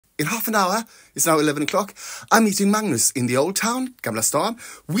in half an hour, it's now 11 o'clock, I'm meeting Magnus in the old town, Gamla Stan.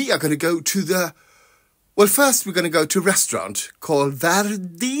 We are going to go to first we're going to go to a restaurant called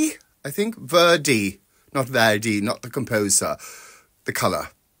Verde, I think. Verde, not Verdi, not the composer, the colour,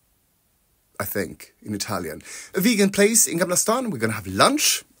 I think, in Italian. A vegan place in Gamla Stan. We're going to have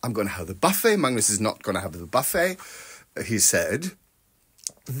lunch. I'm going to have the buffet. Magnus is not going to have the buffet, he said.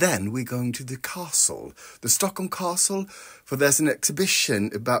 Then we're going to the castle, the Stockholm Castle, for there's an exhibition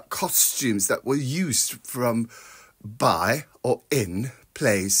about costumes that were used by or in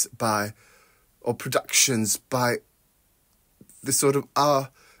plays by or productions by the sort of our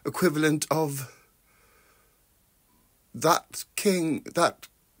equivalent of that king, that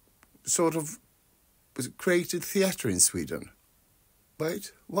sort of was created theatre in Sweden.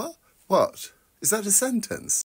 Wait, what? What? Is that a sentence?